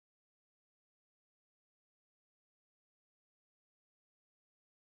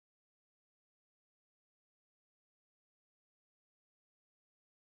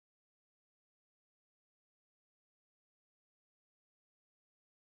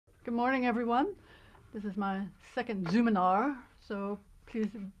Good morning, everyone. This is my second Zoominar, so please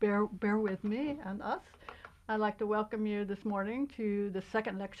bear with me and us. I'd like to welcome you this morning to the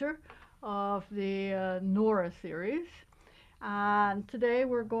second lecture of the NORA series. And today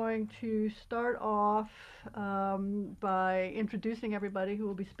we're going to start off by introducing everybody who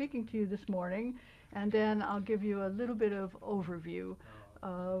will be speaking to you this morning, and then I'll give you a little bit of overview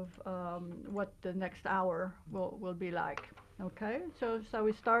of what the next hour will be like. Okay, so shall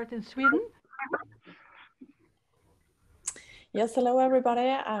we start in Sweden? Yes, hello everybody.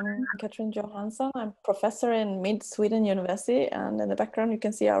 I'm Catrin Johansson. I'm professor in Mid-Sweden University, and in the background you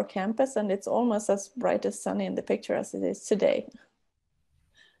can see our campus, and it's almost as bright as sunny in the picture as it is today.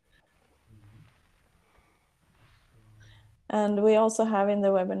 And we also have in the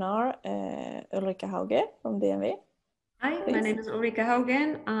webinar Ulrike Haugen from DNV. Hi, my name is Ulrike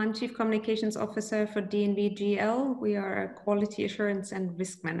Haugen. I'm Chief Communications Officer for DNV GL. We are a quality assurance and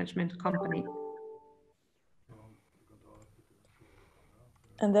risk management company.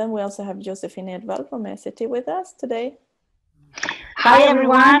 And then we also have Joséphine Edwall from Essity with us today. Hi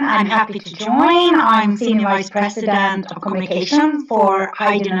everyone, I'm happy to join. I'm Senior Vice President of Communication for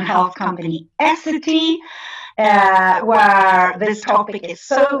Hygiene and Health company Essity, where this topic is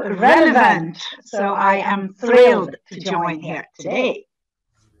so relevant. So I am thrilled to join here today.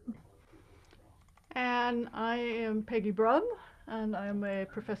 And I am Peggy Brønn, and I'm a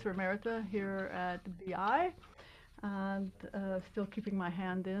Professor Emerita here at BI, and still keeping my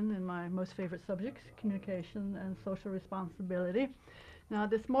hand in my most favorite subjects, communication and social responsibility. Now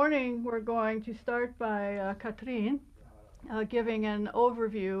this morning we're going to start by Catrin giving an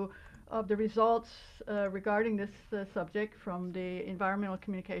overview of the results regarding this subject from the Environmental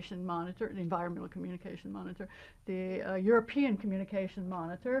Communication Monitor, the European Communication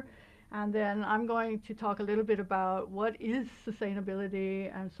Monitor. And then I'm going to talk a little bit about what is sustainability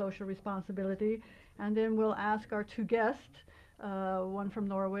and social responsibility. And then we'll ask our two guests, one from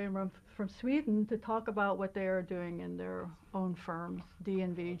Norway and one from Sweden, to talk about what they are doing in their own firms,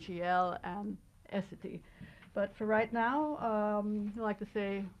 DNV, GL, and Essity. But for right now, I'd like to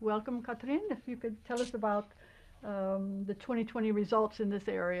say welcome, Catrin. If you could tell us about the 2020 results in this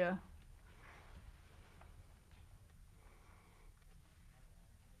area.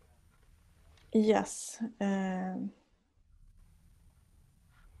 Yes. I'm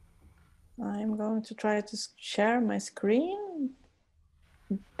going to try to share my screen,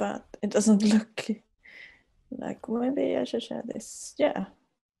 but it doesn't look like maybe I should share this. Yeah.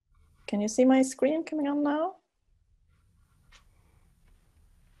 Can you see my screen coming on now?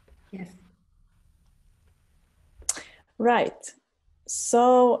 Yes. Right.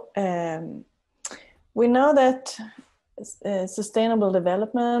 So we know that sustainable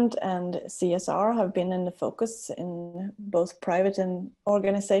development and CSR have been in the focus in both private and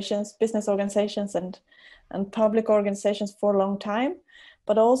organizations, business organizations and public organizations for a long time.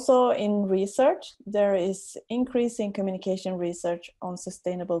 But also in research, there is increasing communication research on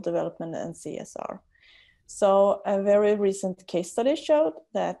sustainable development and CSR. So a very recent case study showed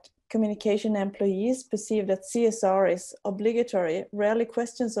that communication employees perceive that CSR is obligatory, rarely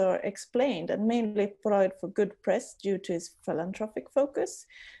questions are explained, and mainly provided for good press due to its philanthropic focus.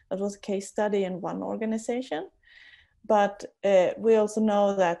 That was a case study in one organization. But we also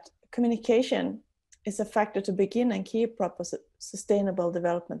know that communication is a factor to begin and keep proper sustainable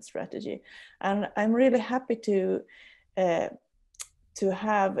development strategy. And I'm really happy to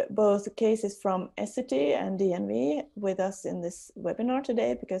have both cases from Essity and DNV with us in this webinar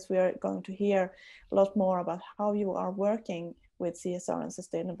today, because we are going to hear a lot more about how you are working with CSR and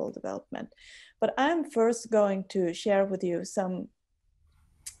sustainable development. But I'm first going to share with you some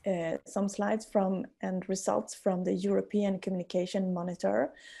slides from and results from the European Communication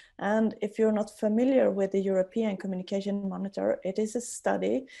Monitor. And if you're not familiar with the European Communication Monitor, it is a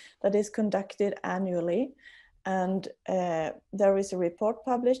study that is conducted annually. And there is a report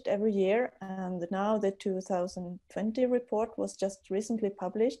published every year, and now the 2020 report was just recently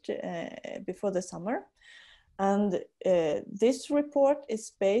published before the summer. And this report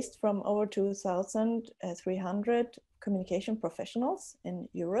is based from over 2,300 communication professionals in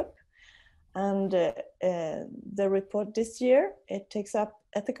Europe. And the report this year, it takes up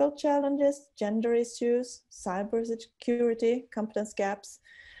ethical challenges, gender issues, cybersecurity, competence gaps,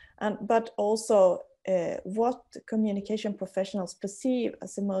 but also what communication professionals perceive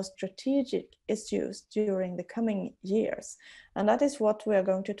as the most strategic issues during the coming years. And that is what we are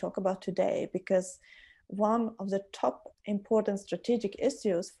going to talk about today, because one of the top important strategic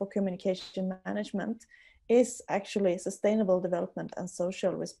issues for communication management is actually sustainable development and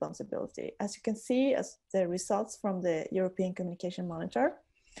social responsibility. As you can see, as the results from the European Communication Monitor,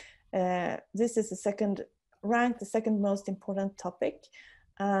 This is ranked the second most important topic,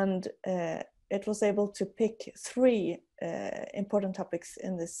 and it was able to pick 3 important topics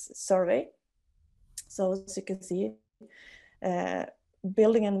in this survey. So as you can see,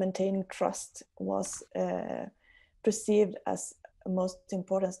 building and maintaining trust was perceived as most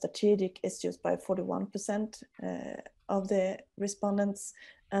important strategic issues by 41% of the respondents,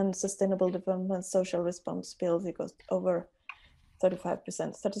 and sustainable development, social responsibility goes over 35%,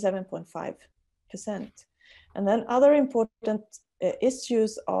 37.5%. And then other important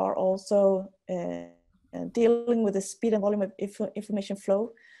issues are also dealing with the speed and volume of information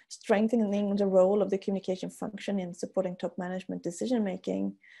flow, strengthening the role of the communication function in supporting top management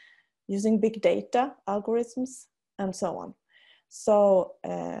decision-making, using big data, algorithms, and so on. So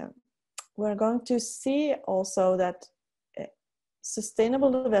we're going to see also that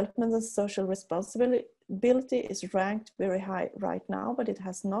sustainable development and social responsibility is ranked very high right now, but it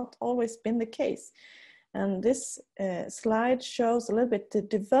has not always been the case. And this slide shows a little bit the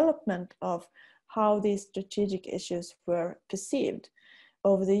development of how these strategic issues were perceived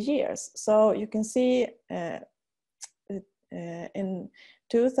over the years. So you can see in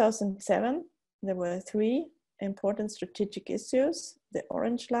 2007, there were 3 important strategic issues. The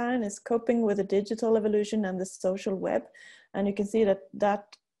orange line is coping with the digital evolution and the social web. And you can see that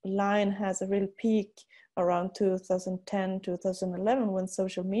that line has a real peak around 2010, 2011, when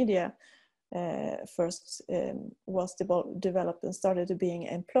social media first was developed and started to being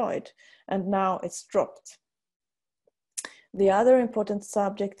employed, and now it's dropped. The other important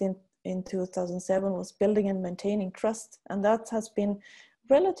subject in 2007 was building and maintaining trust, and that has been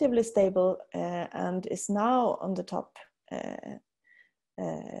relatively stable and is now on the top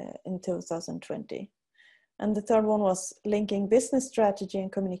in 2020. And the third one was linking business strategy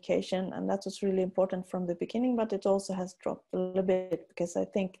and communication, and that was really important from the beginning, but it also has dropped a little bit because I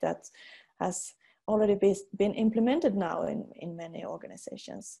think that has already been implemented now in many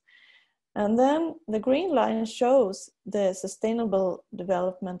organizations. And then the green line shows the sustainable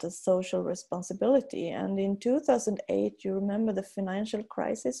development and social responsibility. And in 2008, you remember the financial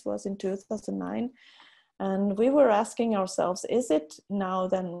crisis was in 2009. And we were asking ourselves, is it now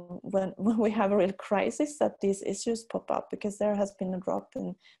then when we have a real crisis that these issues pop up? Because there has been a drop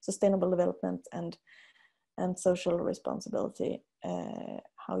in sustainable development and social responsibility,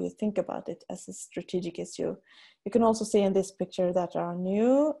 how you think about it as a strategic issue. You can also see in this picture that our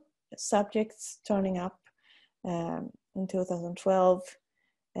new subjects turning up in 2012,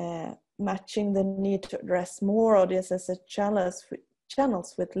 matching the need to address more audiences as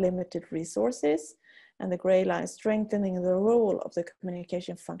channels with limited resources, and the gray line strengthening the role of the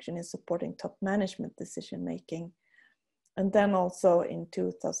communication function in supporting top management decision making. And then also in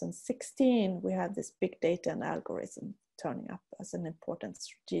 2016, we had this big data and algorithm turning up as an important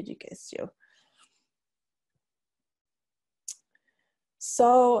strategic issue.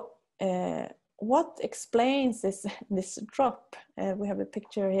 So what explains this drop? We have a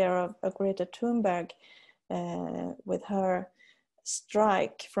picture here of Greta Thunberg with her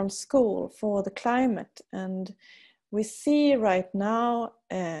strike from school for the climate, and we see right now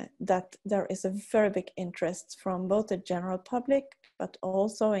that there is a very big interest from both the general public but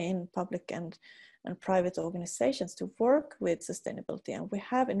also in public and private organizations to work with sustainability, and we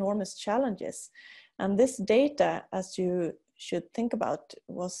have enormous challenges. And this data, as you should think about,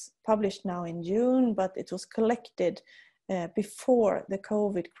 was published now in June, but it was collected before the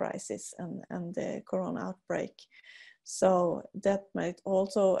COVID crisis and the corona outbreak. So that might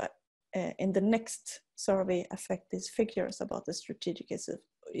also in the next survey affect these figures about the strategic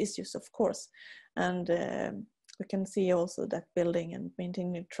issues, of course. And we can see also that building and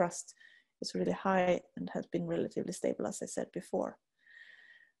maintaining trust is really high and has been relatively stable, as I said before.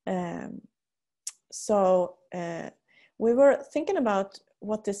 So we were thinking about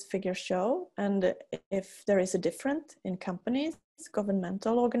what this figure show and if there is a difference in companies,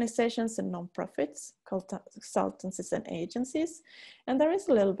 governmental organizations and non-profits, consultancies and agencies, and there is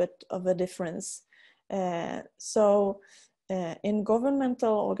a little bit of a difference. In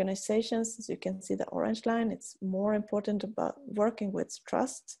governmental organizations, as you can see the orange line, it's more important about working with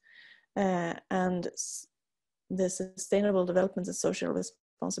trust and the sustainable development and social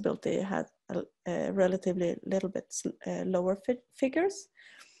responsibility had a relatively little bit lower figures.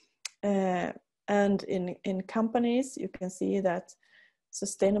 And in companies, you can see that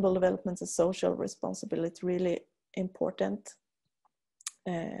sustainable development and social responsibility really important.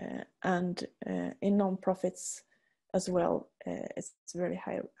 And in non-profits as well, it's very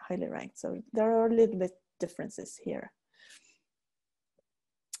highly ranked. So there are a little bit differences here.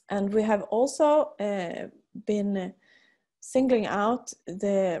 And we have also been singling out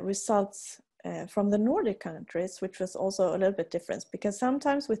the results from the Nordic countries, which was also a little bit different, because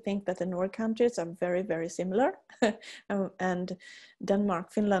sometimes we think that the Nordic countries are very, very similar. And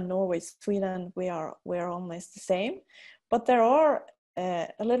Denmark, Finland, Norway, Sweden, we are almost the same. But there are a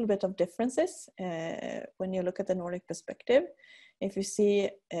little bit of differences when you look at the Nordic perspective. If you see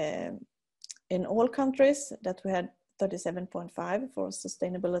in all countries that we had 37.5 for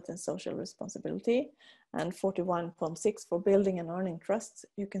sustainability and social responsibility and 41.6 for building and earning trust,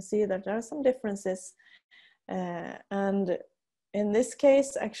 you can see that there are some differences. And in this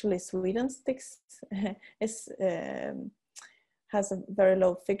case, actually Sweden has a very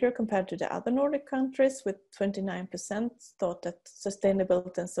low figure compared to the other Nordic countries, with 29% thought that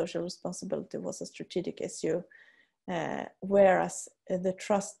sustainability and social responsibility was a strategic issue, whereas the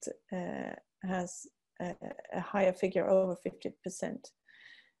trust has a higher figure, over 50%.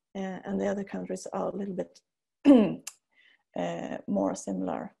 And the other countries are a little bit more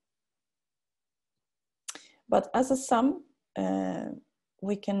similar. But as a sum,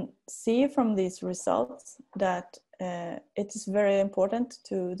 we can see from these results that it is very important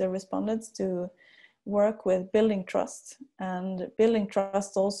to the respondents to work with building trust. And building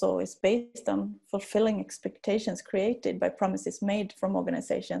trust also is based on fulfilling expectations created by promises made from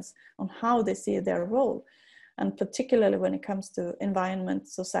organizations on how they see their role, and particularly when it comes to environment,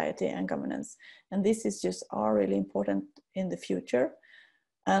 society, and governance. And this is just really important in the future.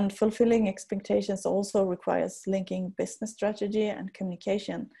 And fulfilling expectations also requires linking business strategy and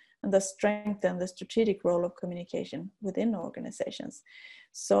communication, and thus strengthen the strategic role of communication within organizations.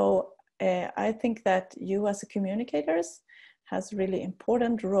 So I think that you as a communicators has really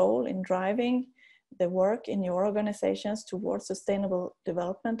important role in driving the work in your organizations towards sustainable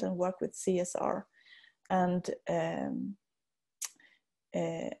development and work with CSR. And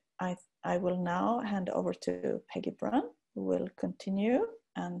I will now hand over to Peggy Brønn, who will continue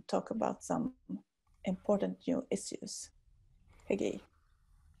and talk about some important new issues. Peggy.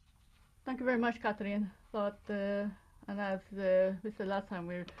 Thank you very much, Catrin. And as we said last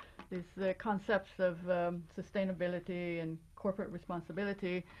time, these concepts of sustainability and corporate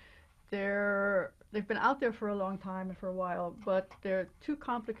responsibility, they've been out there for a long time and for a while, but they're two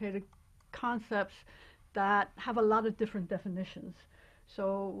complicated concepts that have a lot of different definitions.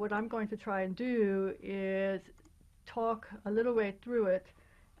 So what I'm going to try and do is talk a little way through it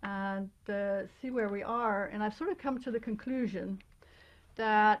and see where we are. And I've sort of come to the conclusion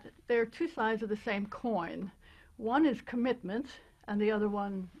that they're two sides of the same coin. One is commitment and the other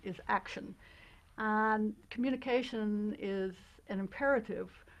one is action. And communication is an imperative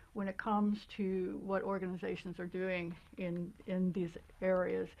when it comes to what organizations are doing in these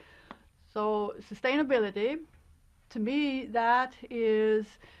areas. So sustainability, to me, that is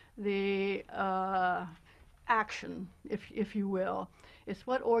the action, if you will. It's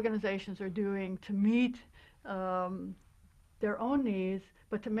what organizations are doing to meet their own needs,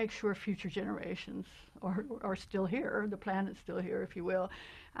 but to make sure future generations are still here, the planet's still here, if you will.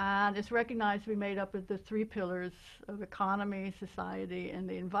 And it's recognized to be made up of the three pillars of economy, society, and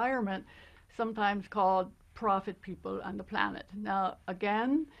the environment, sometimes called profit, people, and the planet. Now,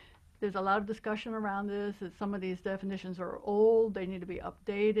 again, there's a lot of discussion around this, that some of these definitions are old, they need to be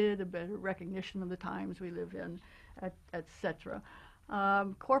updated, a better recognition of the times we live in, etc.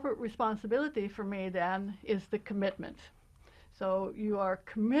 Corporate responsibility for me then is the commitment. So you are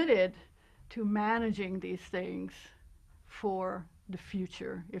committed to managing these things for the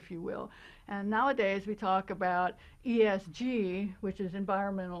future, if you will. And nowadays we talk about ESG, which is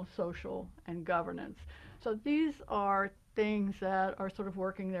environmental, social, and governance. So these are things that are sort of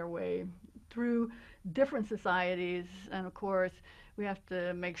working their way through different societies. And of course, we have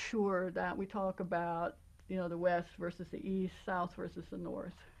to make sure that we talk about, you know, the West versus the East, South versus the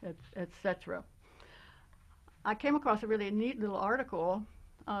North, etc. I came across a really neat little article,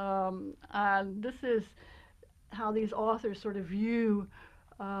 and this is how these authors sort of view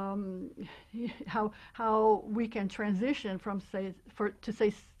how we can transition from to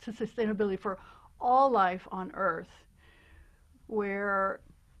sustainability for all life on Earth, where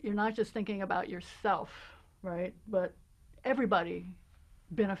you're not just thinking about yourself, right? But everybody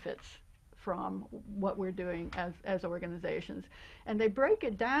benefits from what we're doing as organizations. And they break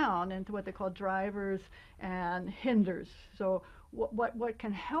it down into what they call drivers and hinders. So what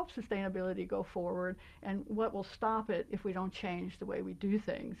can help sustainability go forward, and what will stop it if we don't change the way we do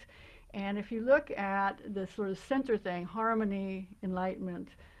things. And if you look at the sort of center thing, harmony, enlightenment,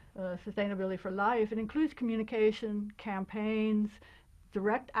 sustainability for life, it includes communication, campaigns,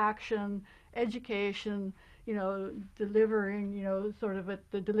 direct action, education, you know, delivering, you know, sort of at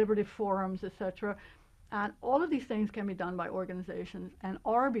the deliberative forums, etc. And all of these things can be done by organizations and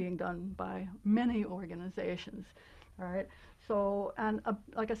are being done by many organizations, all right? So, and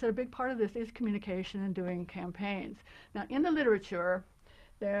like I said, a big part of this is communication and doing campaigns. Now, in the literature,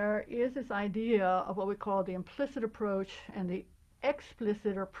 there is this idea of what we call the implicit approach and the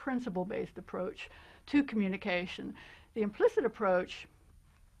explicit or principle-based approach to communication. The implicit approach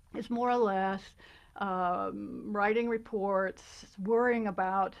is more or less writing reports, worrying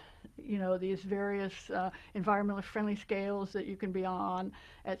about, you know, these various environmentally friendly scales that you can be on,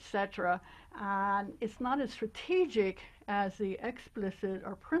 etc. And it's not as strategic as the explicit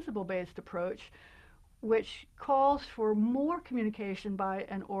or principle-based approach, which calls for more communication by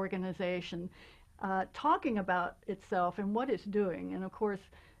an organization talking about itself and what it's doing. And of course,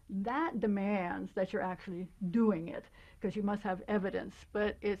 that demands that you're actually doing it, because you must have evidence,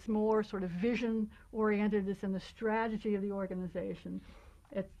 but it's more sort of vision-oriented. It's in the strategy of the organization,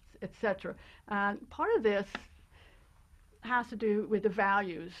 etc. And part of this has to do with the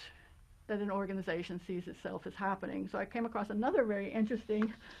values that an organization sees itself as happening. So I came across another very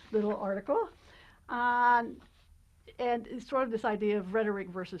interesting little article, and it's sort of this idea of rhetoric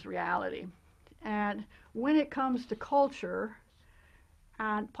versus reality. And when it comes to culture,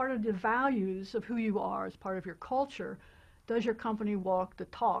 and part of the values of who you are as part of your culture, does your company walk the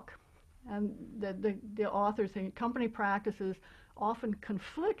talk? And the author saying company practices often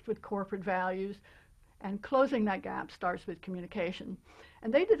conflict with corporate values, and closing that gap starts with communication.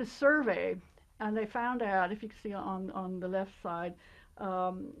 And they did a survey, and they found out, if you can see on the left side,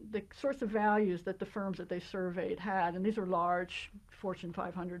 the sorts of values that the firms that they surveyed had, and these are large Fortune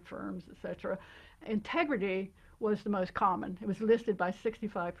 500 firms, etc. Integrity was the most common. It was listed by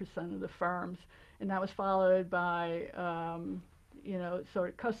 65% of the firms, and that was followed by, you know, sort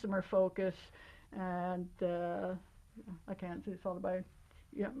of customer focus, and I can't see, followed by,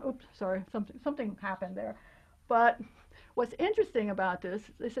 yeah, oops, sorry, something happened there. But what's interesting about this,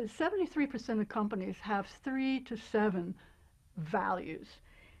 they said 73% of companies have 3 to 7 values.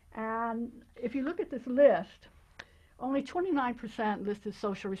 And if you look at this list, only 29% listed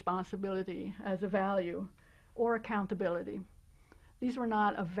social responsibility as a value or accountability. These were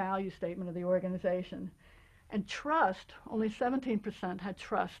not a value statement of the organization. And trust, only 17% had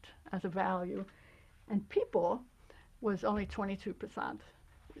trust as a value. And people was only 22%.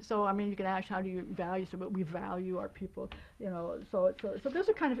 So, I mean, you can ask, how do you value, so, but we value our people, you know, so those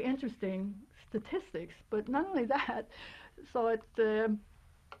are kind of interesting statistics. But not only that, so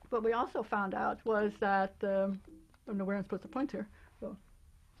what we also found out was that, I don't know where I'm supposed to point here, so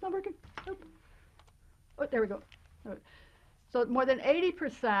it's not working. Nope. Oh, there we go. So more than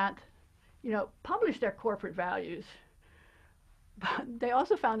 80%, you know, published their corporate values. But they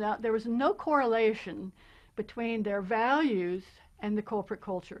also found out there was no correlation between their values and the corporate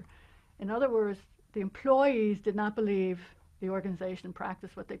culture. In other words, the employees did not believe the organization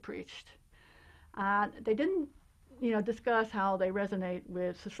practiced what they preached. And they didn't, you know, discuss how they resonate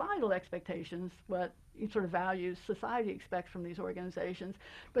with societal expectations, what sort of values society expects from these organizations.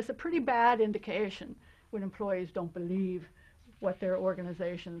 But it's a pretty bad indication when employees don't believe what their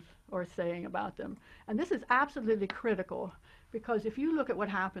organizations are saying about them. And this is absolutely critical, because if you look at what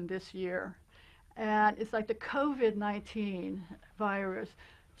happened this year, and it's like the COVID-19 virus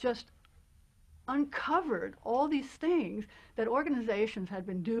just uncovered all these things that organizations had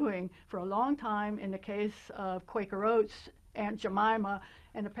been doing for a long time. In the case of Quaker Oats, Aunt Jemima,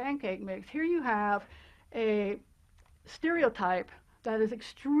 and the pancake mix, here you have a stereotype that is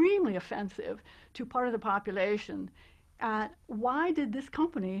extremely offensive to part of the population. Why did this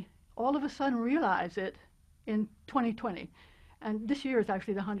company all of a sudden realize it in 2020? And this year is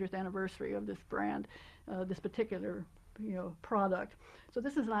actually the 100th anniversary of this brand, this particular, you know, product. So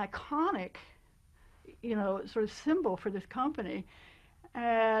this is an iconic, you know, sort of symbol for this company.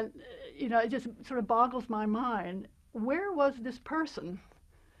 And, you know, it just sort of boggles my mind. Where was this person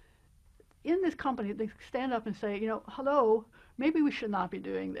in this company? They stand up and say, you know, hello, maybe we should not be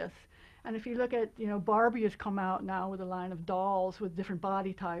doing this. And if you look at, you know, Barbie has come out now with a line of dolls with different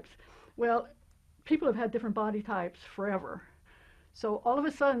body types. Well, people have had different body types forever. So all of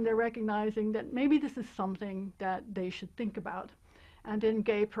a sudden they're recognizing that maybe this is something that they should think about. And in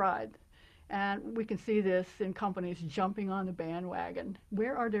gay pride, and we can see this in companies jumping on the bandwagon.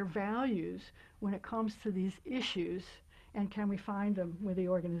 Where are their values when it comes to these issues, and can we find them with the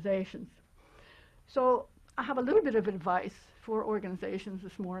organizations? So I have a little bit of advice for organizations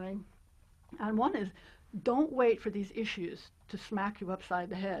this morning. And one is, don't wait for these issues to smack you upside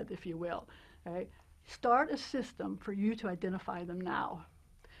the head, if you will. Right? Start a system for you to identify them now.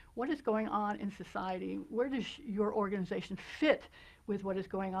 What is going on in society? Where does your organization fit with what is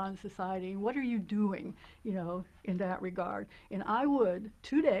going on in society. What are you doing, you know, in that regard? And I would,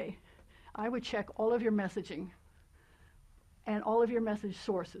 today, I would check all of your messaging and all of your message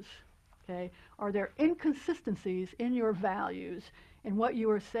sources, okay? Are there inconsistencies in your values in what you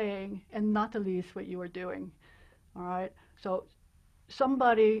are saying, and not the least what you are doing, all right? So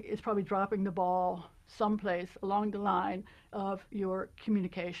somebody is probably dropping the ball someplace along the line of your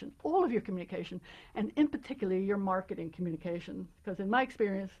communication, all of your communication, and in particular your marketing communication, because in my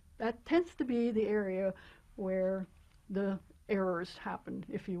experience, that tends to be the area where the errors happen,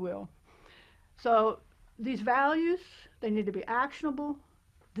 if you will. So these values, they need to be actionable,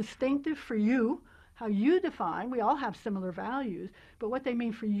 distinctive for you, how you define. We all have similar values, but what they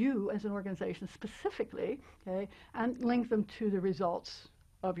mean for you as an organization specifically, okay, and link them to the results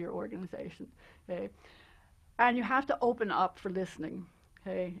of your organization, okay. And you have to open up for listening,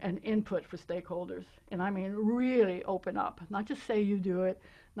 okay, and input for stakeholders. And I mean really open up, not just say you do it,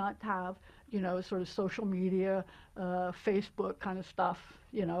 not have, you know, sort of social media, Facebook kind of stuff,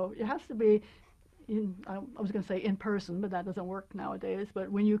 you know. It has to be I was going to say in person, but that doesn't work nowadays.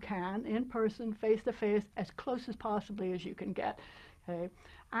 But when you can, in person, face to face, as close as possibly as you can get, okay?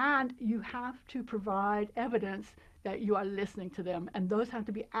 And you have to provide evidence that you are listening to them, and those have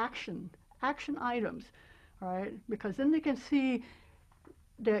to be action items, all right? Because then they can see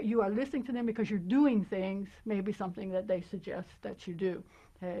that you are listening to them because you're doing things, maybe something that they suggest that you do,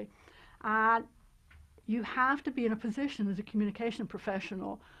 okay? And you have to be in a position as a communication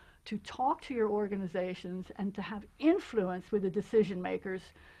professional to talk to your organizations and to have influence with the decision makers,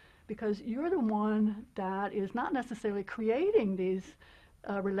 because you're the one that is not necessarily creating these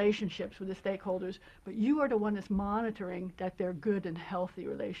relationships with the stakeholders, but you are the one that's monitoring that they're good and healthy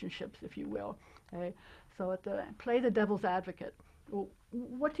relationships, if you will. Okay? So play the devil's advocate. Well,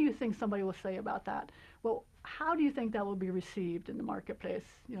 what do you think somebody will say about that? Well, how do you think that will be received in the marketplace,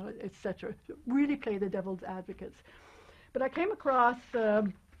 you know, et cetera? Really play the devil's advocates. But I came across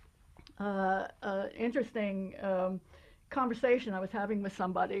interesting conversation I was having with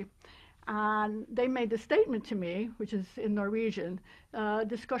somebody, and they made the statement to me, which is in Norwegian,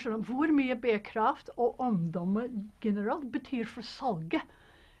 discussion om hvor mye bærekraft og omdømme generelt betyr for salget.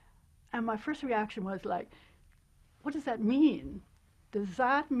 And my first reaction was like, what does that mean? Does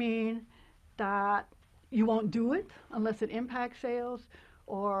that mean that you won't do it unless it impacts sales,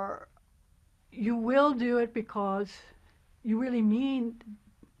 or you will do it because you really mean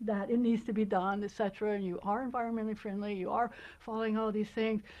that it needs to be done, etc., and you are environmentally friendly, you are following all these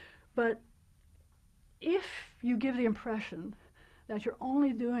things. But if you give the impression that you're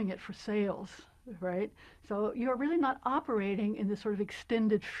only doing it for sales, right, so you're really not operating in this sort of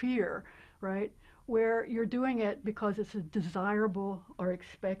extended fear, right, where you're doing it because it's a desirable or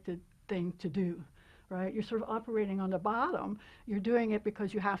expected thing to do, right? You're sort of operating on the bottom. You're doing it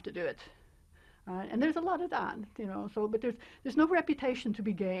because you have to do it. And there's a lot of that, you know, so, but there's no reputation to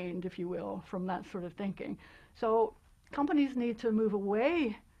be gained, if you will, from that sort of thinking. So companies need to move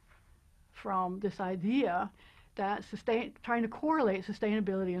away from this idea that trying to correlate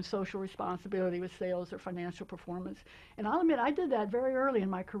sustainability and social responsibility with sales or financial performance. And I'll admit, I did that very early in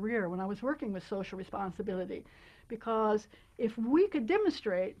my career when I was working with social responsibility, because if we could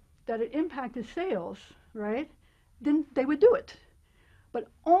demonstrate that it impacted sales, right, then they would do it, but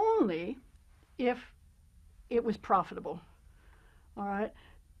only if it was profitable, all right?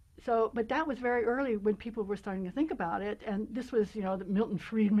 So, but that was very early when people were starting to think about it, and this was, you know, the Milton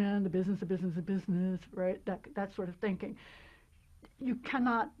Friedman, the business, right, that sort of thinking. You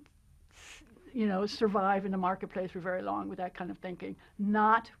cannot, you know, survive in the marketplace for very long with that kind of thinking,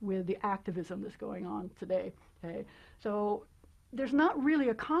 not with the activism that's going on today, okay? So there's not really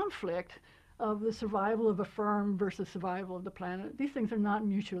a conflict of the survival of a firm versus survival of the planet. These things are not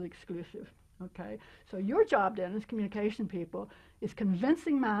mutually exclusive. Okay, so your job then as communication people is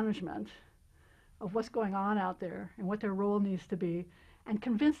convincing management of what's going on out there and what their role needs to be, and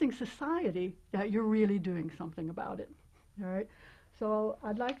convincing society that you're really doing something about it. All right, so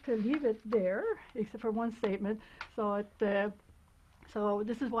I'd like to leave it there, except for one statement. So so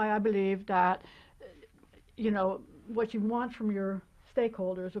this is why I believe that, you know, what you want from your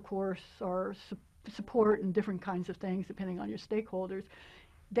stakeholders, of course, are support and different kinds of things depending on your stakeholders.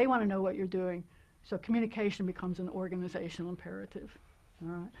 They want to know what you're doing. So communication becomes an organizational imperative. All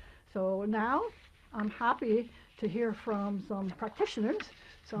right. So now I'm happy to hear from some practitioners,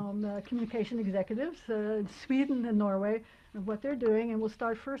 some communication executives in Sweden and Norway, and what they're doing. And we'll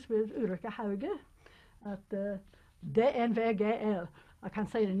start first with Ulrike Haugen at the DNVGL. I can't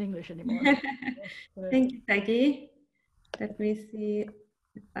say it in English anymore. Thank you, Peggy. Let me see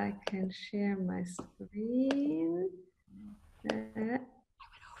if I can share my screen.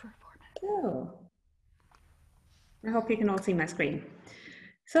 So, I hope you can all see my screen.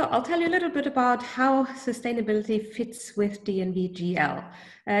 So I'll tell you a little bit about how sustainability fits with DNV-GL.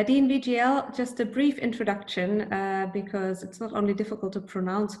 DNV-GL, just a brief introduction, because it's not only difficult to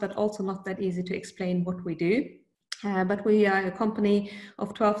pronounce, but also not that easy to explain what we do. But we are a company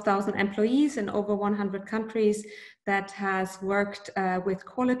of 12,000 employees in over 100 countries that has worked with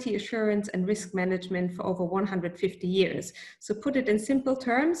quality assurance and risk management for over 150 years. So put it in simple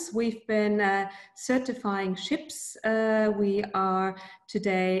terms, we've been certifying ships. We are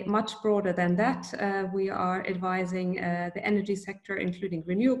today much broader than that. We are advising the energy sector, including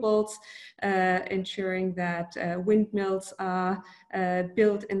renewables, ensuring that windmills are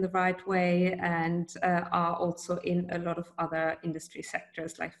built in the right way, and are also in a lot of other industry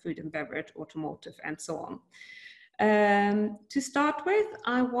sectors like food and beverage, automotive, and so on. To start with,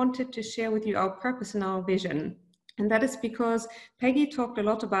 I wanted to share with you our purpose and our vision. And that is because Peggy talked a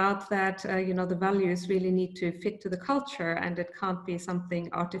lot about that, you know, the values really need to fit to the culture and it can't be something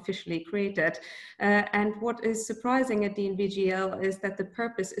artificially created. And what is surprising at DNV-GL is that the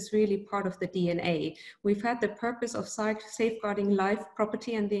purpose is really part of the DNA. We've had the purpose of safeguarding life,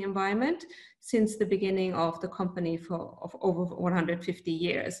 property, and the environment since the beginning of the company of over 150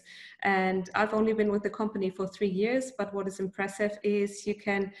 years. And I've only been with the company for 3 years, but what is impressive is you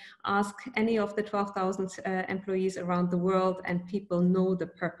can ask any of the 12,000 employees around the world and people know the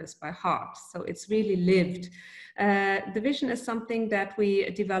purpose by heart. So it's really lived. The vision is something that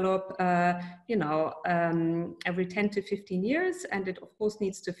we develop, you know, every 10 to 15 years, and it of course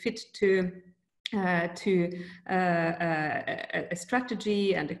needs to fit to a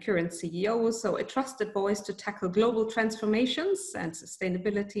strategy and a current CEO, so a trusted voice to tackle global transformations, and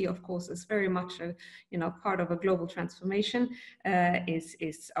sustainability, of course, is very much a, you know, part of a global transformation,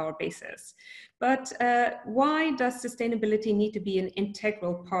 is our basis. But why does sustainability need to be an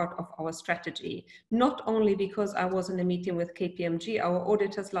integral part of our strategy? Not only because I was in a meeting with KPMG, our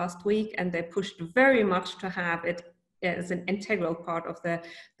auditors, last week, and they pushed very much to have it as an integral part of the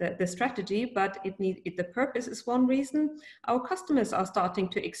strategy, but the purpose is one reason. Our customers are starting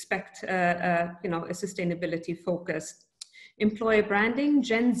to expect you know, a sustainability focus. Employer branding,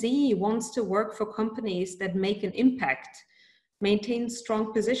 Gen Z wants to work for companies that make an impact, maintain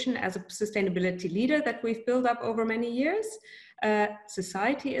strong position as a sustainability leader that we've built up over many years.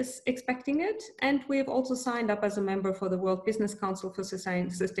 Society is expecting it, and we've also signed up as a member for the World Business Council for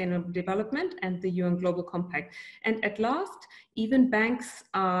Sustainable Development and the UN Global Compact. And at last, even banks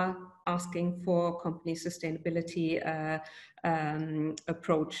are asking for company sustainability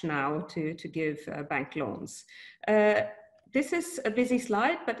approach now to give bank loans. This is a busy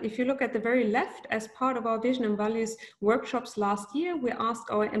slide, but if you look at the very left, as part of our vision and values workshops last year, we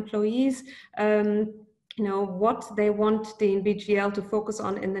asked our employees you know, what they want DNV-GL to focus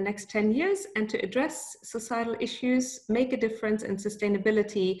on in the next 10 years and to address societal issues, make a difference, and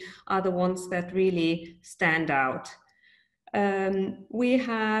sustainability are the ones that really stand out. We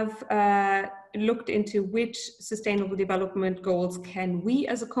have looked into which sustainable development goals can we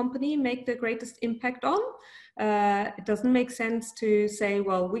as a company make the greatest impact on. It doesn't make sense to say,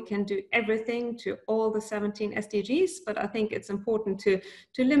 well, we can do everything to all the 17 SDGs, but I think it's important to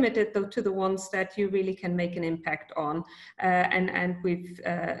limit it to the ones that you really can make an impact on. And we've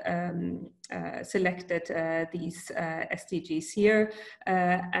selected these SDGs here,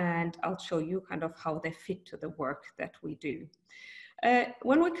 and I'll show you kind of how they fit to the work that we do.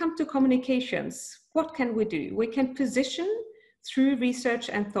 When we come to communications, what can we do? We can position through research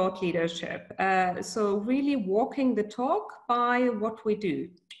and thought leadership. So really walking the talk by what we do.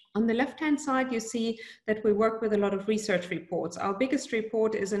 On the left-hand side, you see that we work with a lot of research reports. Our biggest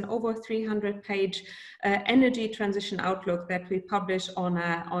report is an over 300-page energy transition outlook that we publish on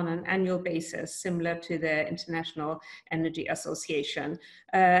an annual basis, similar to the International Energy Association.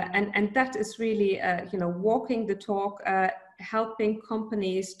 And that is really, you know, walking the talk, helping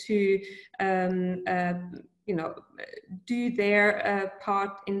companies to you know, do their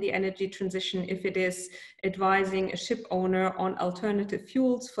part in the energy transition, if it is advising a ship owner on alternative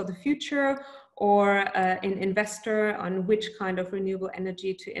fuels for the future, or an investor on which kind of renewable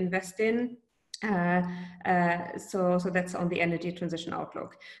energy to invest in. So that's on the energy transition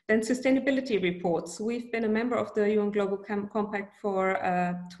outlook. Then sustainability reports. We've been a member of the UN Global Compact for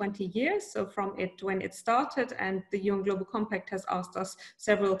 20 years. So from when it started, and the UN Global Compact has asked us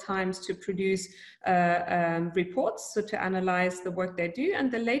several times to produce reports, so to analyze the work they do.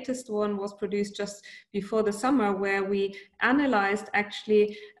 And the latest one was produced just before the summer, where we analyzed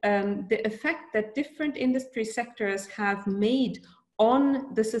actually the effect that different industry sectors have made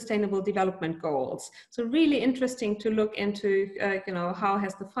on the Sustainable Development Goals. So really interesting to look into, how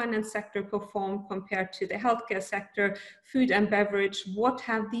has the finance sector performed compared to the healthcare sector, food and beverage, what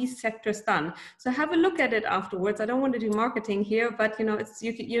have these sectors done? So have a look at it afterwards. I don't want to do marketing here, but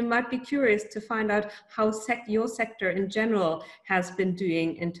you might be curious to find out how your sector in general has been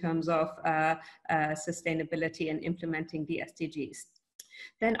doing in terms of sustainability and implementing the SDGs.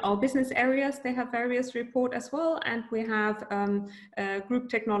 Then our business areas, they have various reports as well, and we have a group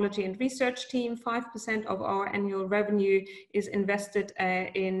technology and research team. 5% of our annual revenue is invested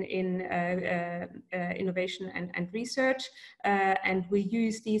in innovation and research, and we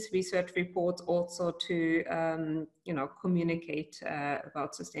use these research reports also to communicate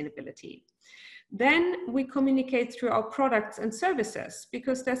about sustainability. Then we communicate through our products and services,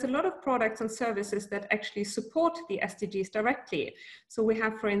 because there's a lot of products and services that actually support the SDGs directly. So we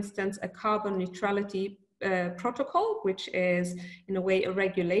have, for instance, a carbon neutrality protocol, which is in a way a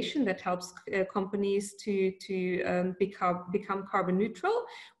regulation that helps companies to become carbon neutral,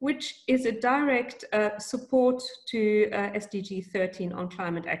 which is a direct support to SDG 13 on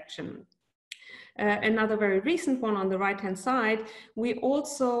climate action. Another very recent one on the right-hand side, we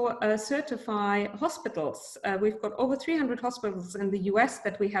also certify hospitals. We've got over 300 hospitals in the US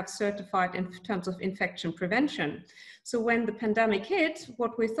that we have certified in terms of infection prevention. So when the pandemic hit,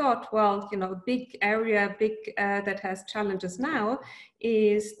 what we thought, well, big area, that has challenges now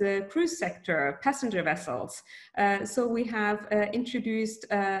is the cruise sector, passenger vessels. So we have introduced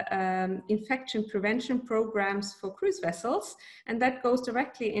infection prevention programs for cruise vessels, and that goes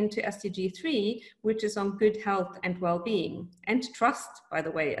directly into SDG 3, which is on good health and well-being, and trust, by the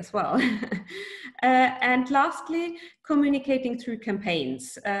way, as well. And lastly, communicating through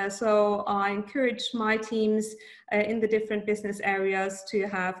campaigns. So I encourage my teams in the different business areas to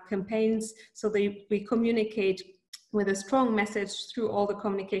have campaigns so that we communicate with a strong message through all the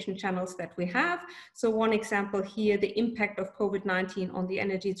communication channels that we have. So one example here, the impact of COVID-19 on the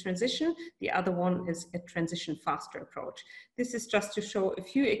energy transition. The other one is a transition faster approach. This is just to show a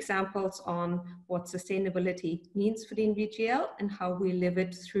few examples on what sustainability means for the NVGL and how we live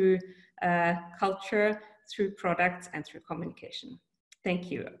it through culture, through products, and through communication. Thank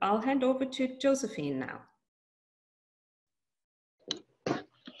you. I'll hand over to Joséphine now.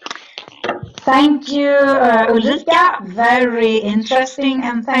 Thank you, Ulrike. Very interesting.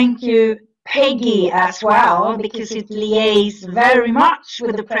 And thank you, Peggy, as well, because it liaises very much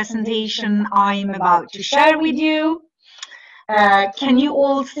with the presentation I'm about to share with you. Can you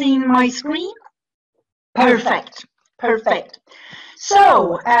all see my screen? Perfect. Perfect.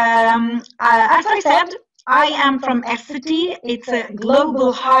 So, as I said, I am from Essity. It's a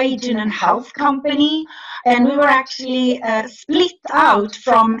global hygiene and health company, and we were actually split out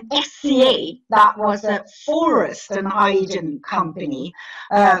from SCA, that was a forest and hygiene company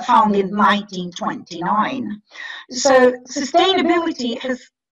founded in 1929. So sustainability has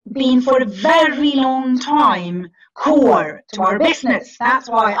been for a very long time core to our business. That's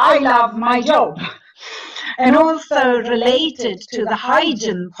why I love my job. And also related to the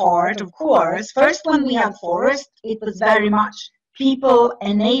hygiene part, of course, first when we had forest, it was very much people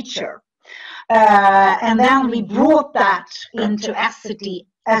and nature. And then we brought that into Essity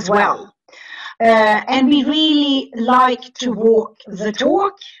as well. And we really like to walk the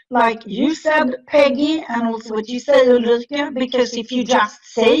talk, like you said, Peggy, and also what you say, Ulrike, because if you just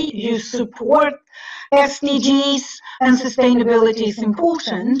say you support SDGs and sustainability is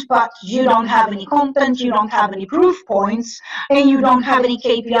important, but you don't have any content, you don't have any proof points, and you don't have any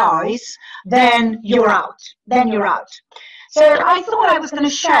KPIs, then you're out. So I thought I was going to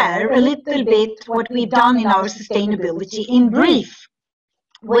share a little bit what we've done in our sustainability in brief,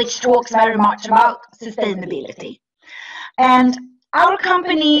 which talks very much about sustainability. And our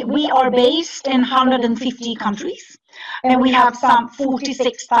company, we are based in 150 countries, and we have some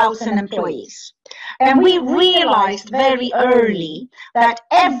 46,000 employees. And we realized very early that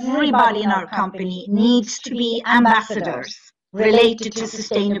everybody in our company needs to be ambassadors related to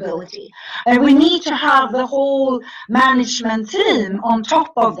sustainability. And we need to have the whole management team on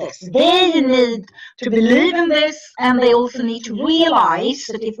top of this. They need to believe in this, and they also need to realize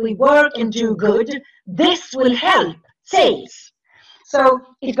that if we work and do good, this will help sales. So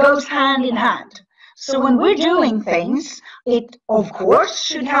it goes hand in hand. So when we're doing things, it of course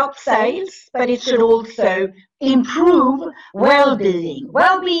should help sales, but it should also improve well-being.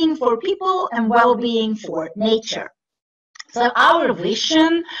 Well-being for people and well-being for nature. So our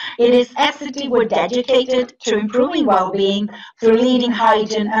vision, it is Essity, we're dedicated to improving well-being through leading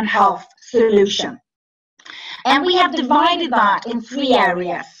hygiene and health solution. And we have divided that in 3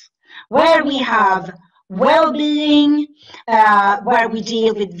 areas, where we have well-being, where we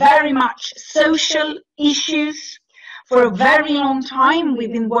deal with very much social issues. For a very long time,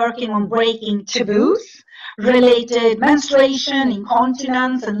 we've been working on breaking taboos related menstruation,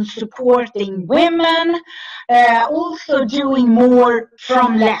 incontinence, and supporting women. Also doing more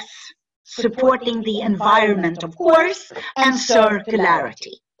from less, supporting the environment, of course, and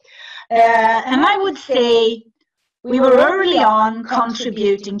circularity. And I would say we were early on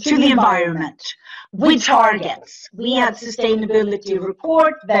contributing to the environment with targets. We had sustainability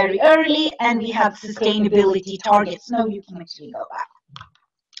report very early, and we had sustainability targets. No, you can actually go back.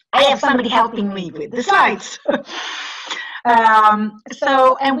 I have somebody helping me with the slides.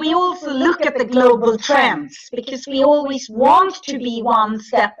 And we also look at the global trends because we always want to be one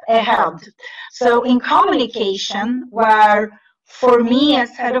step ahead. So in communication, where for me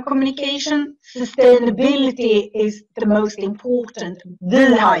as head of communication, sustainability is the most important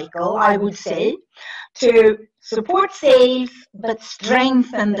vehicle, I would say, to support sales, but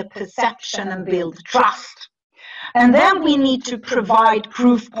strengthen the perception and build trust. And then we need to provide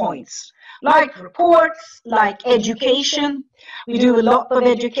proof points, like reports, like education. We do a lot of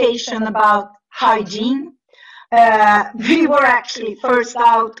education about hygiene. We were actually first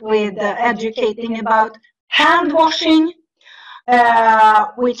out with educating about hand washing,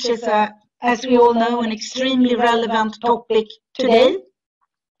 which is, as we all know, an extremely relevant topic today.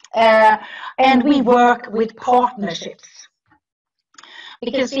 And we work with partnerships.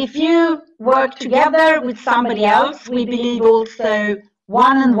 Because if you work together with somebody else, we believe also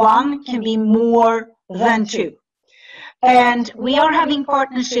 1 and 1 can be more than 2. And we are having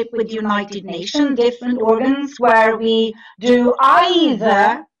partnership with United Nations, different organs, where we do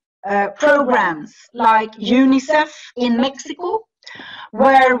either programs like UNICEF in Mexico,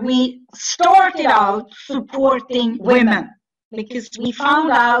 where we started out supporting women, because we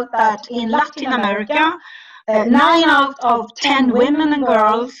found out that in Latin America, 9 out of 10 women and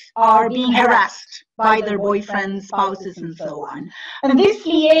girls are being harassed by their boyfriends, spouses, and so on. And this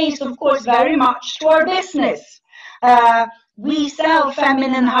liaises, of course, very much to our business. We sell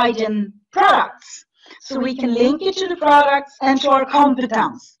feminine hygiene products, so we can link it to the products and to our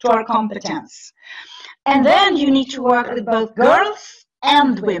competence, And then you need to work with both girls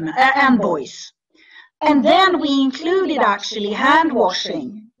and women and boys. And then we included actually hand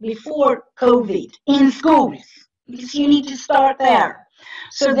washing before COVID in schools, because you need to start there.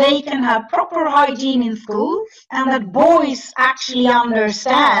 So they can have proper hygiene in schools, and that boys actually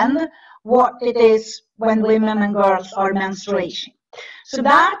understand what it is when women and girls are menstruating. So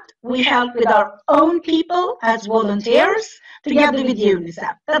that we help with our own people as volunteers together with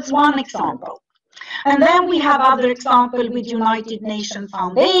UNICEF. That's one example. And then we have other examples with United Nations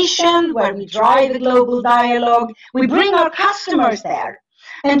Foundation, where we drive a global dialogue. We bring our customers there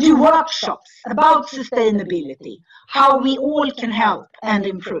and do workshops about sustainability, how we all can help and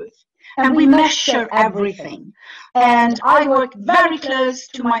improve. And we measure everything. And I work very close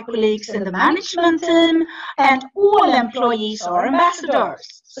to my colleagues in the management team, and all employees are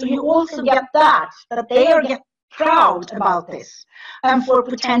ambassadors. So you also get that they are proud about this, and for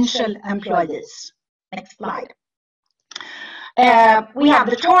potential employees. Next slide. We have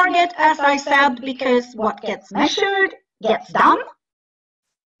the target, as I said, because what gets measured gets done.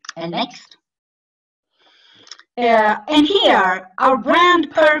 And next. And here, our brand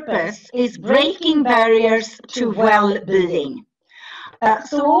purpose is breaking barriers to well-being.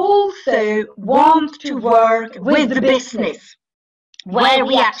 So also want to work with the business, where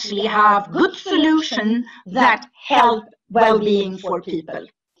we actually have good solutions that help well-being for people.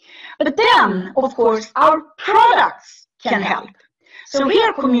 But then, of course, our products can help. So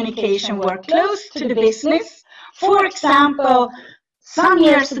here, communication work close to the business. For example, some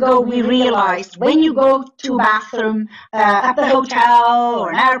years ago, we realized when you go to a bathroom at the hotel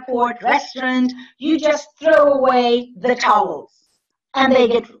or an airport, restaurant, you just throw away the towels and they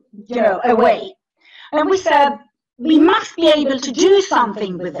get, away. And we said, we must be able to do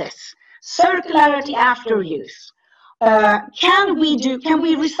something with this. Circularity after use. Can we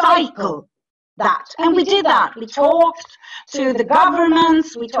recycle that? And we did that. We talked to the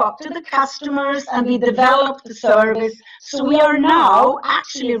governments, we talked to the customers, and we developed the service. So we are now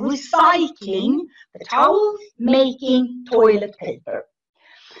actually recycling the towels, making toilet paper.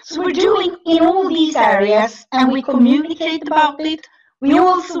 So we're doing in all these areas, and we communicate about it. We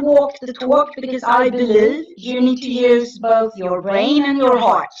also walk the talk, because I believe you need to use both your brain and your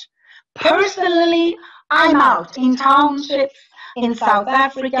heart. Personally, I'm out in townships in South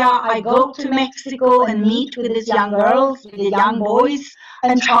Africa. I go to Mexico and meet with these young girls, with the young boys,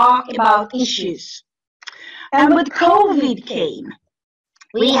 and talk about issues. And when COVID came,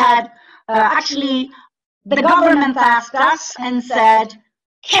 we had actually the government asked us and said,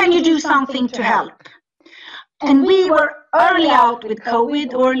 can you do something to help? And we were early out with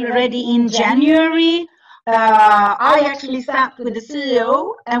COVID, already in January. I actually sat with the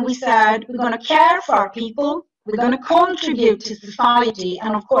CEO and we said, we're going to care for our people, we're going to contribute to society,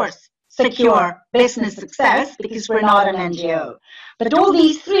 and of course, secure business success because we're not an NGO. But all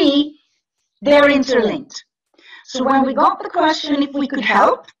these three, they're interlinked. So when we got the question if we could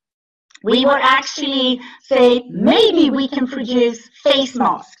help, we were actually say, maybe we can produce face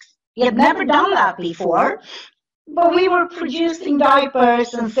masks. We had never done that before, but we were producing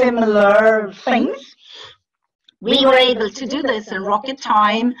diapers and similar things. We were able to do this in rocket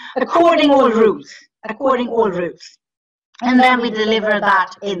time, according all rules. And then we deliver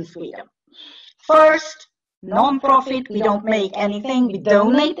that in Sweden. First, non-profit, we don't make anything, we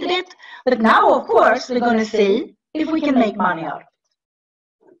donated it. But now, of course, we're going to see if we can make money out of it.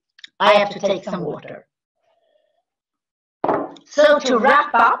 I have to take some water. So to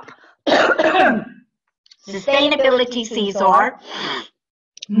wrap up, sustainability CSR,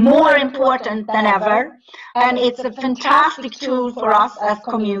 more important than ever, and it's a fantastic tool for us as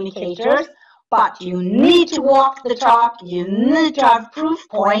communicators, but you need to walk the talk, you need to have proof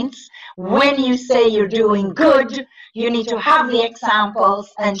points. When you say you're doing good, you need to have the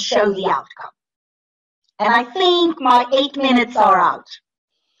examples and show the outcome. And I think my 8 minutes are out.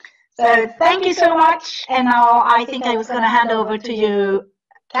 So thank you so much, and now I think I was going to hand over to you,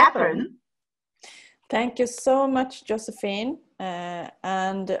 Catrin. Thank you so much, Joséphine,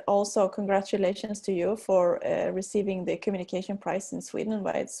 and also congratulations to you for receiving the Communication Prize in Sweden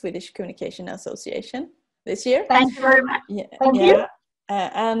by the Swedish Communication Association this year. Thank you very much. Yeah, Thank you.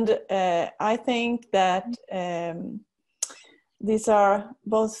 And I think that these are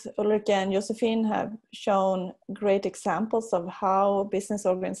both Ulrike and Joséphine have shown great examples of how business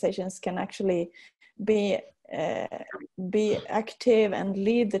organizations can actually be active and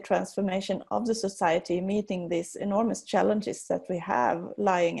lead the transformation of the society, meeting these enormous challenges that we have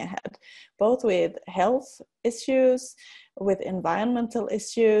lying ahead, both with health issues, with environmental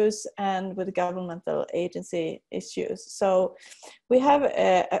issues, and with governmental agency issues. So we have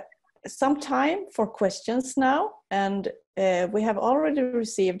some time for questions now, and we have already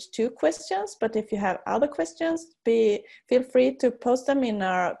received 2 questions, but if you have other questions, feel free to post them in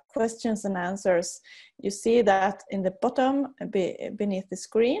our questions and answers. You see that in the bottom beneath the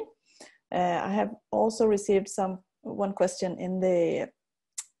screen. I have also received one question in the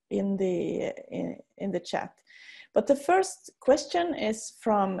chat. But the first question is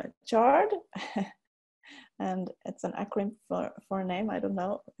from Chard, and it's an acronym for a name. I don't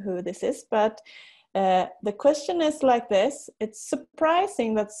know who this is, but the question is like this: it's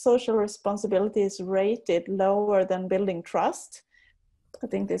surprising that social responsibility is rated lower than building trust. I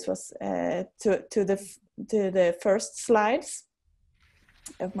think this was to the first slides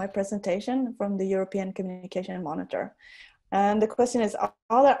of my presentation from the European Communication Monitor. And the question is,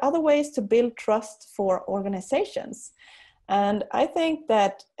 are there other ways to build trust for organizations? And I think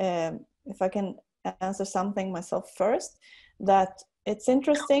that if I can answer something myself first, that it's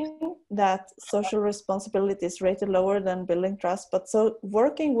interesting that social responsibility is rated lower than building trust, but so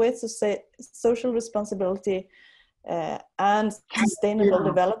working with social responsibility and sustainable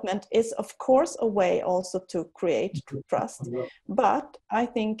development is of course a way also to create trust. But I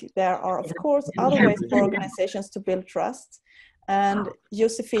think there are of course other ways for organizations to build trust. And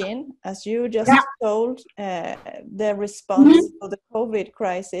Joséphine, as you just told, the response to the COVID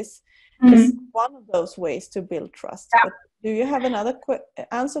crisis is one of those ways to build trust. But do you have another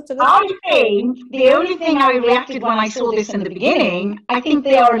answer to that? I think the only thing I reacted when I saw this in the beginning, I think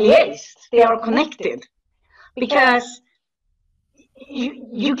they are liaised, they are connected. Because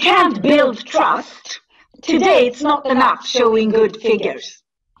you can't build trust. Today, it's not enough showing good figures.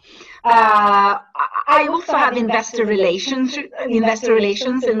 I also have investor relations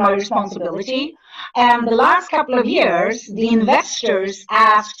in my responsibility. And the last couple of years, the investors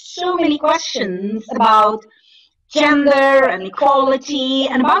asked so many questions about gender and equality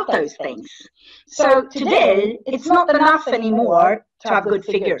and about those things. So today, it's not enough anymore to have good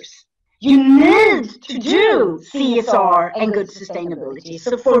figures. You need to do CSR and good sustainability.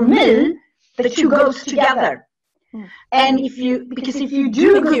 So for me, the two goes together. And because if you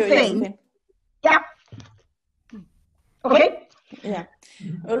do a good thing, okay. Yeah.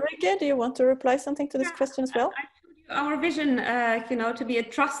 Ulrike, do you want to reply something to this question as well? Our vision, to be a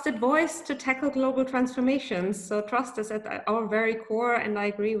trusted voice to tackle global transformations. So trust is at our very core, and I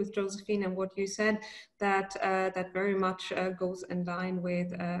agree with Joséphine and what you said, that that very much goes in line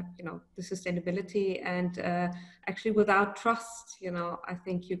with the sustainability. And actually, without trust, I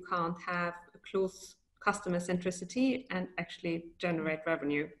think you can't have a close customer centricity and actually generate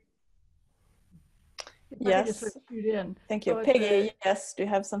revenue. Yes. Thank you. So Peggy, yes, do you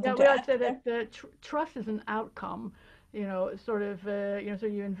have something to add? Yeah, well, I'd say that trust is an outcome, you know, sort of, you know, so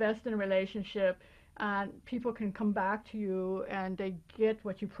you invest in a relationship and people can come back to you and they get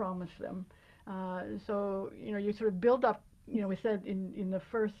what you promised them. So, you know, you sort of build up, you know, we said in the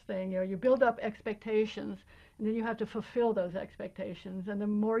first thing, you know, you build up expectations and then you have to fulfill those expectations. And the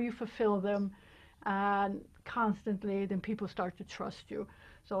more you fulfill them constantly, then people start to trust you.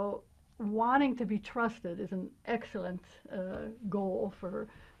 So wanting to be trusted is an excellent goal for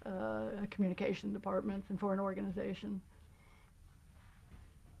a communication department and for an organization.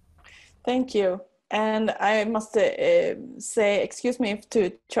 Thank you. And I must say, excuse me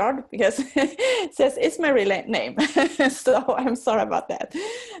to Chard, because it says it's my real name. So I'm sorry about that.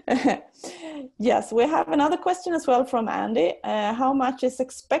 Yes, we have another question as well from Andy. How much is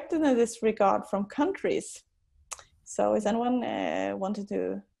expected in this regard from countries? So is anyone wanted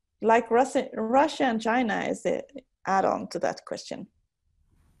to, like Russia and China is the add-on to that question.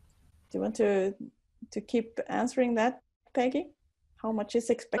 Do you want to keep answering that, Peggy? How much is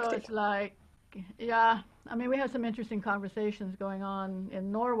expected? So it's like, yeah, I mean, we have some interesting conversations going on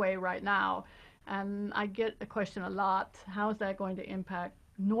in Norway right now, and I get a question a lot, how is that going to impact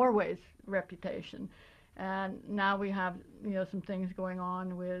Norway's reputation? And now we have, you know, some things going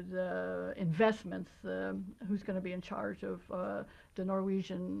on with investments, who's going to be in charge of the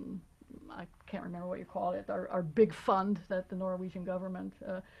Norwegian, I can't remember what you call it, our big fund that the Norwegian government,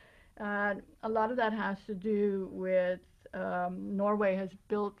 and a lot of that has to do with Norway has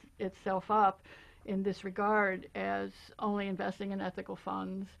built itself up in this regard as only investing in ethical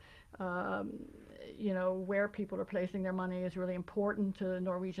funds. You know, where people are placing their money is really important to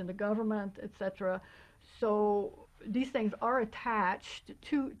Norwegian, the government, etc. So these things are attached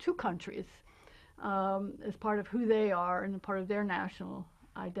to countries as part of who they are and part of their national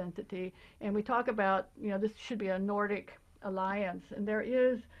identity. And we talk about, you know, this should be a Nordic alliance, and there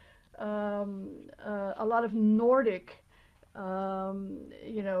is a lot of Nordic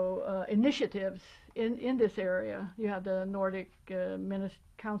you know, initiatives in this area. You have the Nordic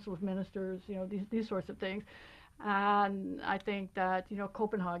Council of Ministers, you know, these sorts of things. And I think that, you know,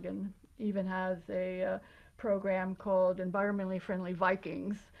 Copenhagen even has a program called Environmentally Friendly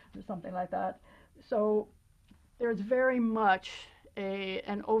Vikings, or something like that. So there's very much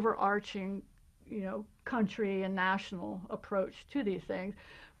an overarching, you know, country and national approach to these things.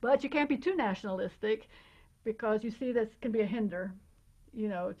 But you can't be too nationalistic, because you see this can be a hinder, you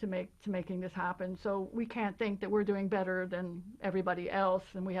know, to making this happen. So we can't think that we're doing better than everybody else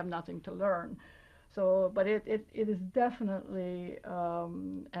and we have nothing to learn. So, but it is definitely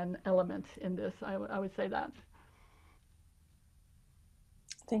an element in this. I would say that.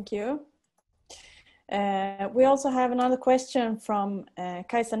 Thank you. We also have another question from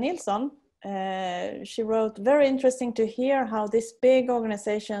Kajsa Nilsson. She wrote, very interesting to hear how these big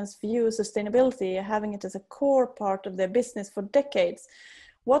organizations view sustainability, having it as a core part of their business for decades.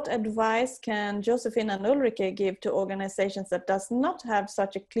 What advice can Joséphine and Ulrike give to organizations that does not have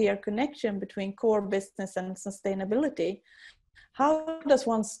such a clear connection between core business and sustainability? How does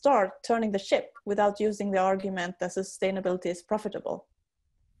one start turning the ship without using the argument that sustainability is profitable?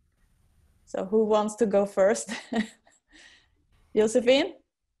 So who wants to go first? Joséphine?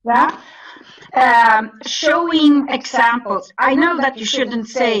 Yeah. Showing examples. I know that you shouldn't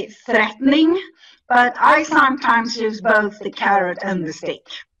say threatening, but I sometimes use both the carrot and the stick.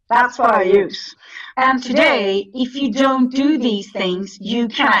 That's what I use. And today, if you don't do these things, you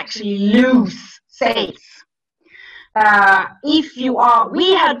can actually lose sales.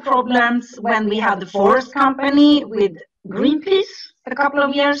 We had problems when we had the forest company with Greenpeace a couple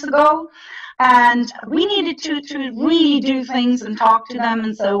of years ago. And we needed to really do things and talk to them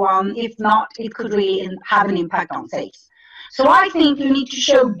and so on. If not, it could really have an impact on sales. So I think you need to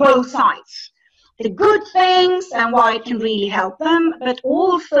show both sides. The good things and why it can really help them, but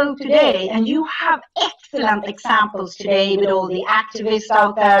also today, and you have excellent examples today with all the activists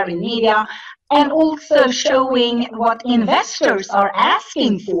out there in media, and also showing what investors are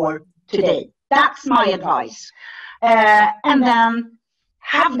asking for today. That's my advice. And then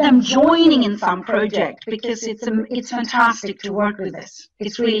have them joining in some project, because it's fantastic to work with this.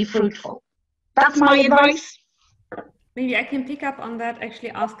 It's really fruitful. That's my advice. Maybe I can pick up on that, actually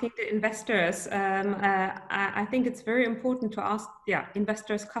asking the investors. I think it's very important to ask,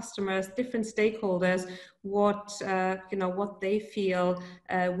 investors, customers, different stakeholders, what they feel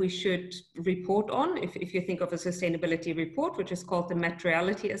we should report on. If you think of a sustainability report, which is called the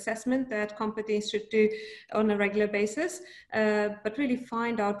materiality assessment that companies should do on a regular basis, but really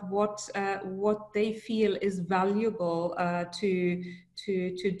find out what they feel is valuable to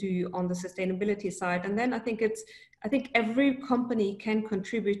do on the sustainability side. And then I think every company can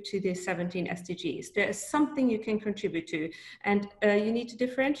contribute to the 17 SDGs. There is something you can contribute to, and you need to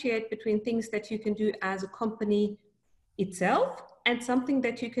differentiate between things that you can do as a company itself and something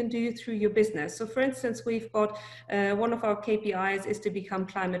that you can do through your business. So for instance, we've got one of our KPIs is to become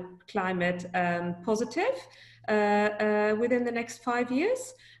climate positive within the next 5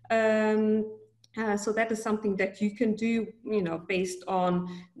 years. So that is something that you can do, based on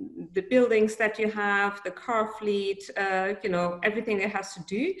the buildings that you have, the car fleet, everything that has to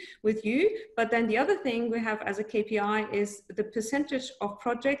do with you. But then the other thing we have as a KPI is the percentage of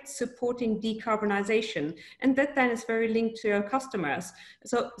projects supporting decarbonization. And that then is very linked to your customers.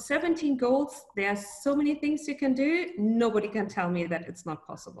 So 17 goals, there are so many things you can do. Nobody can tell me that it's not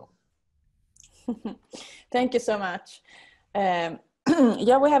possible. Thank you so much.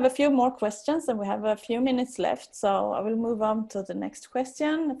 Yeah, we have a few more questions and we have a few minutes left. So I will move on to the next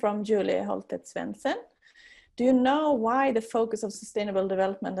question from Julie Holtet-Svensson. Do you know why the focus of sustainable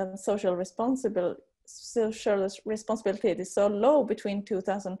development and social responsibility is so low between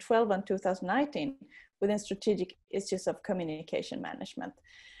 2012 and 2019 within strategic issues of communication management?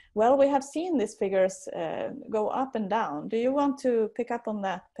 Well, we have seen these figures go up and down. Do you want to pick up on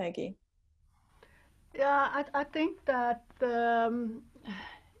that, Peggy? Yeah, I think that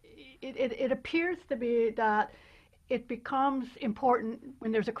it appears to be that it becomes important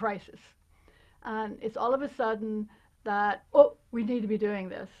when there's a crisis. And it's all of a sudden that, oh, we need to be doing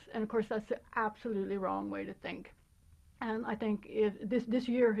this. And of course, that's the absolutely wrong way to think. And I think this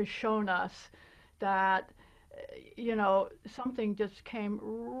year has shown us that, something just came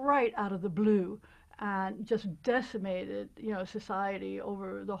right out of the blue and just decimated, society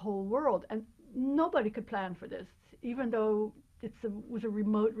over the whole world. And nobody could plan for this, even though it was a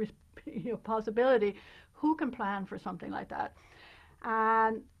remote possibility. Who can plan for something like that?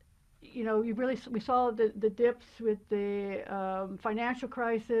 And we saw the dips with the financial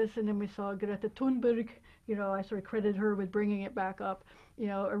crisis, and then we saw Greta Thunberg. I sort of credit her with bringing it back up,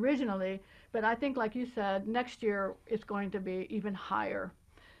 originally. But I think, like you said, next year it's going to be even higher,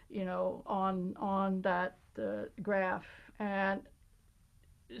 on that graph. And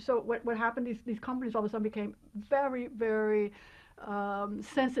so what happened, these companies all of a sudden became very, very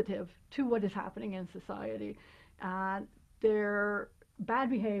sensitive to what is happening in society. And their bad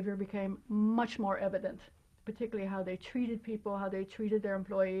behavior became much more evident, particularly how they treated people, how they treated their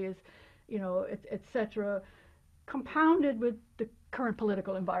employees, et cetera, compounded with the current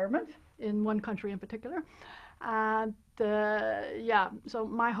political environment in one country in particular. And so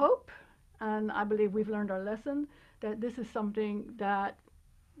my hope, and I believe we've learned our lesson, that this is something that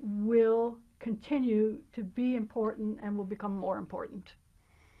will continue to be important and will become more important.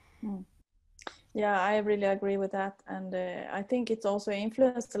 Yeah, I really agree with that. And I think it's also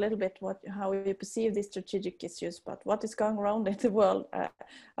influenced a little bit how you perceive these strategic issues, but what is going around in the world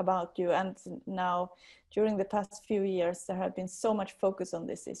about you. And now, during the past few years, there have been so much focus on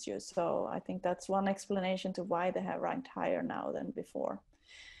this issue. So I think that's one explanation to why they have ranked higher now than before.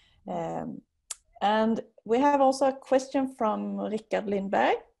 And we have also a question from Richard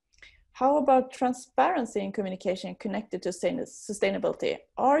Lindberg. How about transparency in communication connected to sustainability?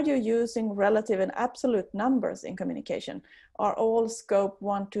 Are you using relative and absolute numbers in communication? Are all scope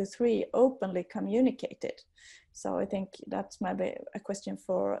 1, 2, 3 openly communicated? So I think that's maybe a question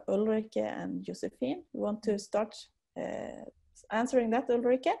for Ulrike and Joséphine. You want to start answering that,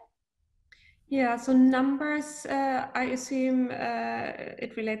 Ulrike? Yeah, so numbers, I assume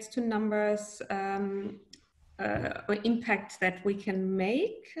it relates to numbers or impact that we can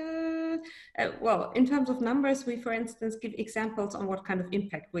make. Well, in terms of numbers, we, for instance, give examples on what kind of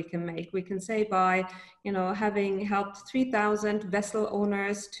impact we can make. We can say by, having helped 3,000 vessel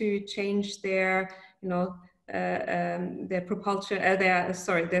owners to change their, their propulsion,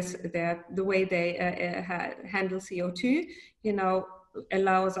 the way they handle CO2,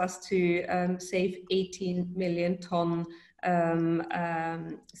 allows us to save 18 million ton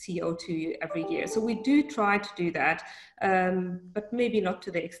CO2 every year. So we do try to do that, but maybe not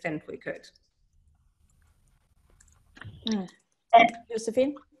to the extent we could.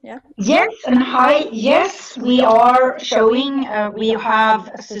 Joséphine? Yeah. Yes, and hi. Yes, we are showing we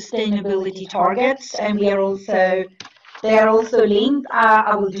have sustainability targets, and we are also They are also linked.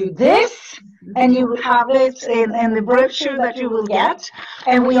 I will do this, and you will have it in the brochure that you will get.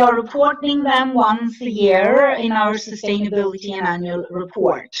 And we are reporting them once a year in our sustainability and annual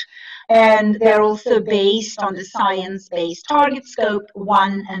report. And they're also based on the science-based target scope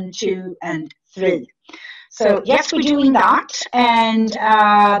 1 and 2 and 3. So yes, we're doing that, and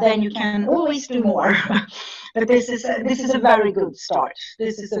then you can always do more. But this is a very good start.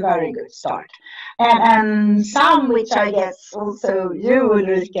 This is a very good start. And some, which I guess also you,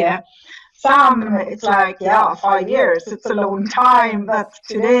 Ulrike, some it's like, yeah, 5 years, it's a long time, but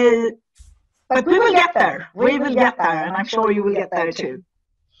today, but we will get there. We will get there, and I'm sure you will get there too.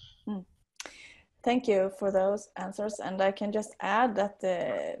 Thank you for those answers, and I can just add that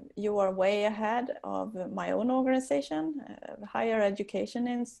you are way ahead of my own organization, higher education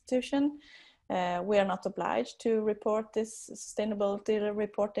institution. We are not obliged to report this sustainability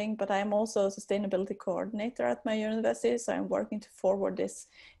reporting, but I'm also a sustainability coordinator at my university, so I'm working to forward these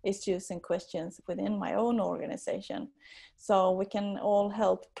issues and questions within my own organization. So we can all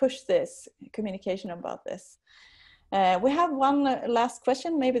help push this communication about this. We have one last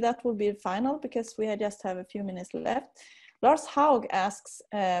question. Maybe that will be final because we just have a few minutes left. Lars Haug asks,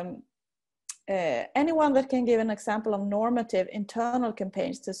 anyone that can give an example of normative internal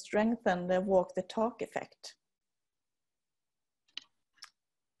campaigns to strengthen the walk the talk effect?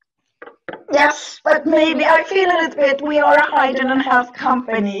 Yes, but maybe I feel a little bit, we are a hygiene and health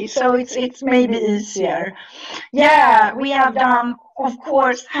company, so it's maybe easier. Yeah, we have done, of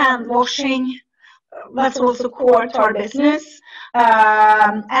course, hand washing. That's also core to our business.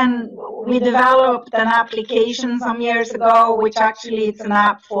 And we developed an application some years ago, which actually it's an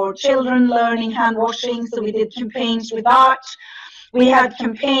app for children learning hand washing. So we did campaigns with that. We had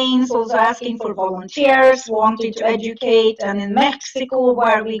campaigns also asking for volunteers, wanted to educate, and in Mexico,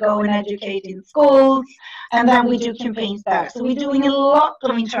 where we go and educate in schools, and then we do campaigns there. So we're doing a lot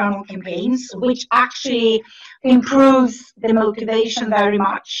of internal campaigns, which actually improves the motivation very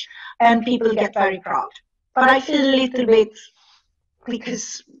much, and people get very proud. But I feel a little bit,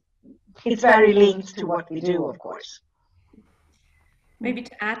 because it's very linked to what we do, of course. Maybe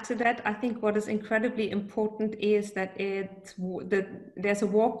to add to that, I think what is incredibly important is that there's a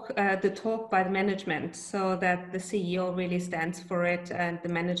walk the talk by the management, so that the CEO really stands for it and the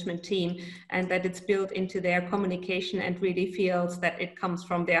management team, and that it's built into their communication and really feels that it comes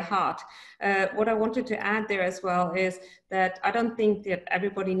from their heart. What I wanted to add there as well is that I don't think that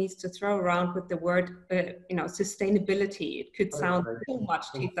everybody needs to throw around with the word, sustainability. It could sound too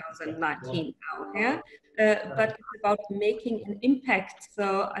much 2019 now, yeah? But it's about making an impact.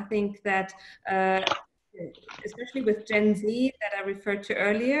 So I think that especially with Gen Z that I referred to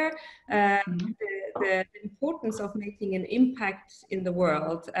earlier, the importance of making an impact in the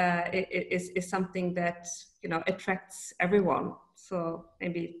world is something that attracts everyone. So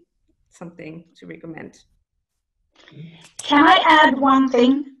maybe something to recommend. Can I add one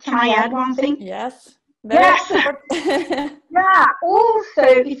thing? Yes. Yes. Yeah, also,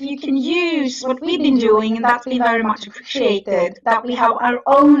 if you can use what we've been doing, and that's been very much appreciated, that we have our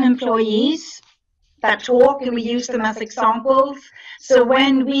own employees that talk and we use them as examples. So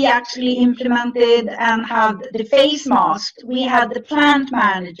when we actually implemented and had the face mask, we had the plant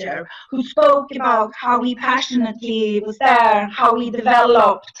manager who spoke about how he passionately was there, how he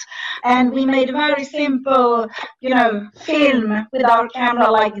developed, and we made a very simple, film with our camera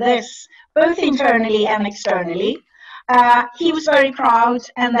like this, both internally and externally. He was very proud,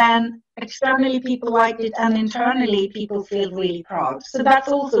 and then externally people liked it, and internally people feel really proud. So that's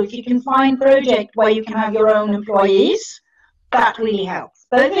also, if you can find project where you can have your own employees, that really helps,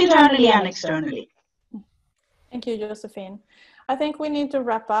 both internally and externally. Thank you, Joséphine. I think we need to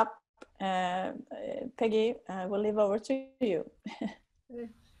wrap up. Peggy, we'll leave over to you.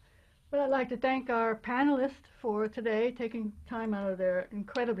 Well, I'd like to thank our panelists for today, taking time out of their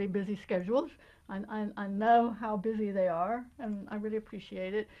incredibly busy schedules. I know how busy they are, and I really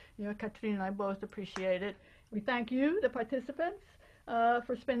appreciate it. Catrin and I both appreciate it. We thank you, the participants,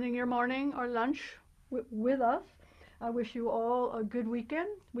 for spending your morning or lunch with us. I wish you all a good weekend.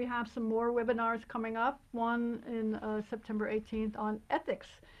 We have some more webinars coming up, one in September 18th on ethics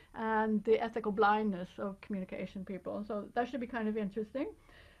and the ethical blindness of communication people. So that should be kind of interesting.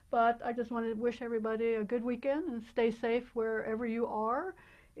 But I just want to wish everybody a good weekend and stay safe wherever you are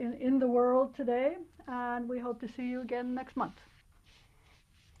in the world today, and we hope to see you again next month.